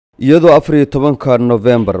iyadoo 14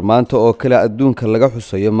 November maanta oo kale adduunka laga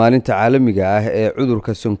xusayo maalinta caalamiga ah ee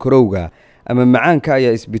cudurka sonkorowga ama macaanka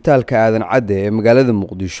ayaa Isbitaalka Adan Cadde ee magaalada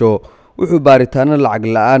Muqdisho wuxuu baaritaano lacag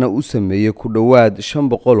la'aan u sameeyay ku dhawaad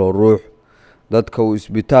 500 oo ruux. Dadka uu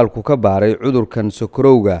isbitaalku ka baaray cudurkan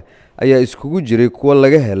sonkorowga ayaa iskugu jiray kuwa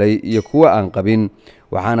laga helay iyo kuwa aan qabin,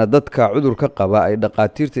 waxaana dadka cudurka qaba ay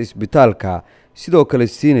dhaqaatiirta isbitaalka sidoo kale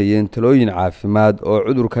siinayeen talooyin caafimaad oo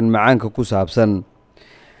cudurkan macaanka ku saabsan.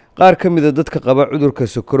 qaar ka mid ah dadka qaba cudurka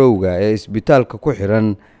sonkorowga ee isbitaalka ku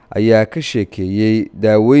xiran ayaa ka sheekeeyay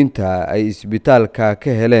daaweynta ay isbitaalka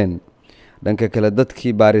ka heleen. dhanka kale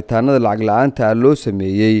dadkii baaritaanada lacag la'aanta loo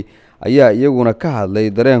sameeyay ayaa iyaguna ka hadlay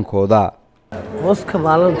dareenkooda. Hooska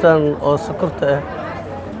maalintan oo sokorta ah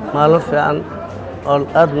maalin fiican oo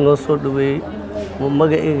aad noo soo dhaweeyay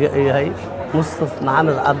magacayga yahay Mustafa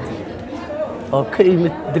Maxamed Cabdi oo ka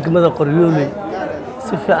yimid degmada Qoryooley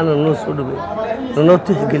si fiican noo soo dhaweeyay noo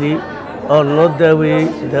tixgeliyay oo noo daaweeyay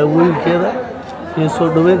daawooyinkeeda iyo soo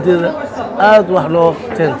dhaweynteeda aad wax noo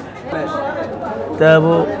qabteen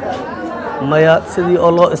daawo maya sidii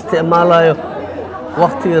oo loo isticmaalayo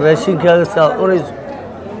waqtiga raashinkaaga saa cunayso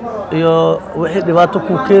iyo wixii dhibaato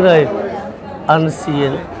ku keenayo aan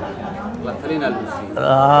siiyeen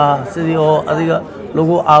sidii oo adiga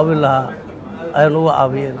lagu caawin lahaa ay nagu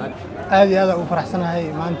caawiyeen. aad iyo aad ugu faraxsanahay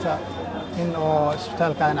maanta in oo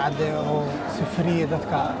Isbitaalka Adan Cadde oo si free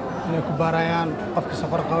dadka inay ku baarayaan qofka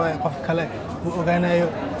sokor qaba qof kale uu ogaanayo.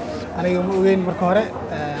 aniga ma ogeyn marka hore,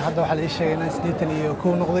 hadda waxa la ii sheegay in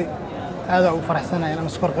 81 noqday. aad ugu faraxsanahay inaan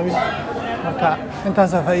sokor qabin, marka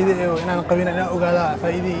intaas faa'iido ee inaan qabin inaan ogaada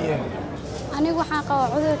faa'iidada. anigu waxaan qabaa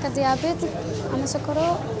cudurka diabetic ama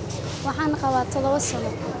sokorow, waxaan qabaa 7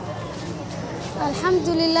 sano.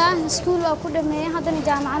 alxamdulillah iskuul waa ku dhameeyay, haddana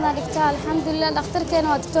jaamacada dhigtaa. alxamdulillah dhakhtarkeena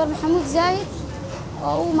waa Dr. Maxamuud Zaahid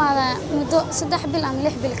oo u maadaa muddo 3 bil ama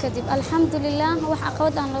 6 bil kadib. alxamdulillah wax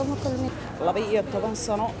caqabad aan laguma kulmin. 12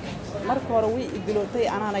 sano marka hore way idilootay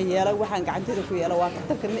anaana yeelay waxaan gacanteeda ku yeelay waa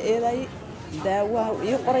dhakhtarka ma eeday daawo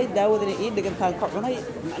iyo qoray daawadana ii dhigantaan ka cunay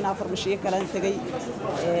macnaa farmashiye kale aan tagay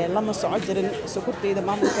lama soco jirin sokorteeda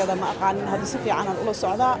maamulkeeda ma aqaanin. hadda si fiican aan ula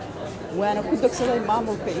socdaa waana ku dogsaday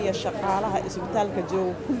maamulka iyo shaqaalaha isbitaalka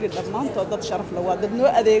jooga kulli dhammaantood dad sharaf leh waa dad noo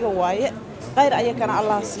adeega waaye qayr ayakana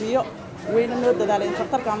Allah siiyo wayna noo dadaaleen.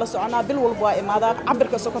 dhakhtarkaan la soconaa bil walba waa imaadaan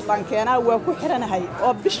cabirka sokortaan keenaa waa ku xiranahay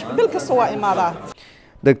oo bil kasta waa imaadaa.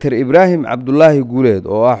 Dr. Ibrahim Abdullahi Guuleed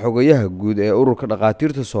oo ah xogayaha guud ee ururka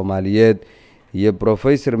dhaqaatiirta Soomaaliyeed iyo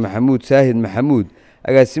Professor Maxamuud Saahid Maxamuud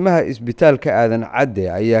agaasimaha Isbitaalka Adan Cadde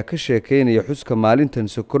ayaa ka sheekeynaya xuska maalintan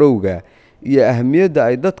sonkorowga iyo ahamiyadda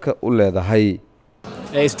ay dadka u leedahay.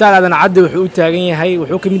 Isbitaalka Adan Cadde wuxuu u taagan yahay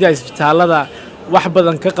wuxuu ka mid yahay isbitaalada wax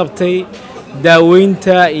badan ka qabtay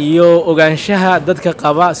daaweynta iyo ogaanshaha dadka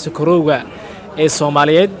qaba sonkorowga ee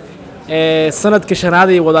Soomaaliyeed. sanadka shanaad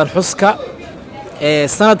ay wadaan xuska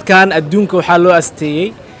sanadkan adduunka waxaa loo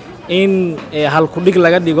asteeyay in hal ku dhig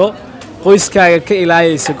laga dhigo qoyskaaga ka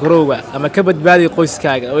ilaaliyay sonkorowga ama ka badbaadi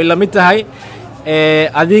qoyskaaga oo la mid tahay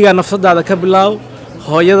adiga nafsadaada ka bilaaw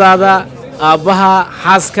hooyadaada aabaha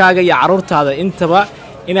xaaskaaga iyo caruurtaada intaba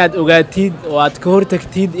inaad ogaatid oo aad ka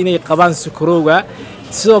hortagtid inay qabaan sonkorowga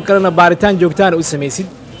sidoo kalena baaritaan joogtaan u sameeysid.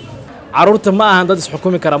 caruurta ma ahan dad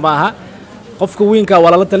isxukumi kara ma aha, qofka weynka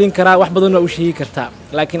waa la talin karaa wax badan oo u sheegi kartaa,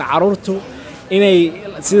 laakiin caruurtu inay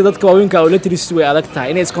sida dadka waaweynka oo la tiristo way adag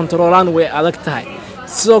tahay, inay iskontaroolaan way adag tahay.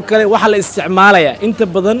 sidoo kale waxa la isticmaalaya inta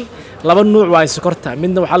badan laba nooc waa sokorta,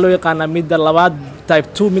 midna waxa loo yaqaanaa midda labaad type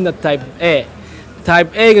 2 midna type A. type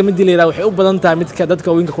A ga mid leeyahay waxay u badan tahay midka dadka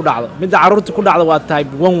waaweynka ku dhacdo, midda caruurta ku dhacdo waa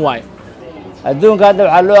type 1 way. adduunka hadda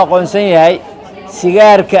waxa loo aqoonsan yahay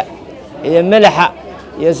sigaarka iyo melaxa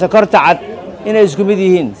iyo sokorta cad inay isku mid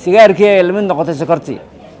yihiin. sigaarkii ay la mid noqotay sokortii,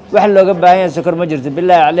 wax looga baahan yahay sokor ma jirto.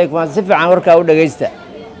 billaahi calaykum si fiican warkaa u dhageysta.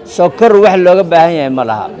 sokor wax looga baahan yahay ma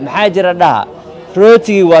laha. maxaa jira dhaha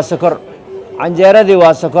rootigii waa sokor, canjeeradii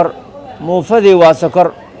waa sokor, muufadii waa sokor,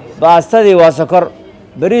 baastadii waa sokor,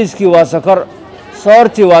 bariiskii waa sokor,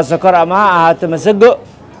 soortii waa sokor, ama ha ahaato masago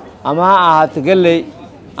ama ha ahaato galley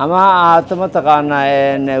ama ha ahaato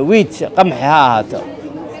mataqaanaa wheat qamxi ha ahaato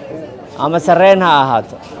ama sarreen ha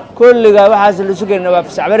ahaato. kulliga waxaas la sugeeyna waa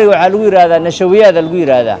fasacbariga waxaa lagu yiraahdaa nashawiyaad lagu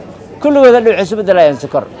yiraahdaa. kulligooda dhinaca isu bedelayaan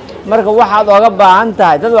sokor. marka waxaad oga baahan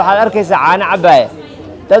tahay dad waxaad arkaysaa caano cabaaya,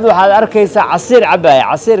 dad waxaad arkaysaa casiir cabaaya.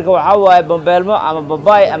 casiirka waxa waaye bambeelmo ama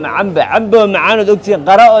babaay ama cambo macaanood ogtihiin,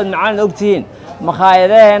 qara oo macaanood ogtihiin.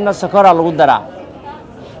 makhaayadaheena sokora lagu daraa.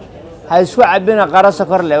 ha isku cabina qara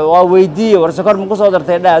sokor leh. waa weydiiye war sokor ma ku soo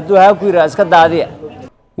dartay dhaa hadduu haa ku yiraahdo iska daadiya.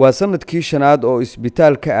 waa sanadkii shanaad oo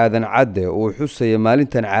Isbitaalka Adan Cadde uu xusay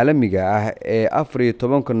maalintan caalamiga ah ee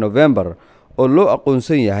 14 November oo loo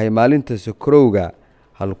aqoonsan yahay maalinta sokorowga.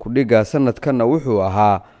 halkudhiga sanadkanna wuxuu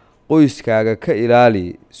ahaa qoyskaaga ka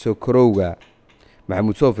ilaali sokorowga.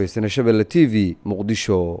 maxamuud soo faysana Shabelle TV,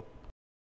 Muqdisho.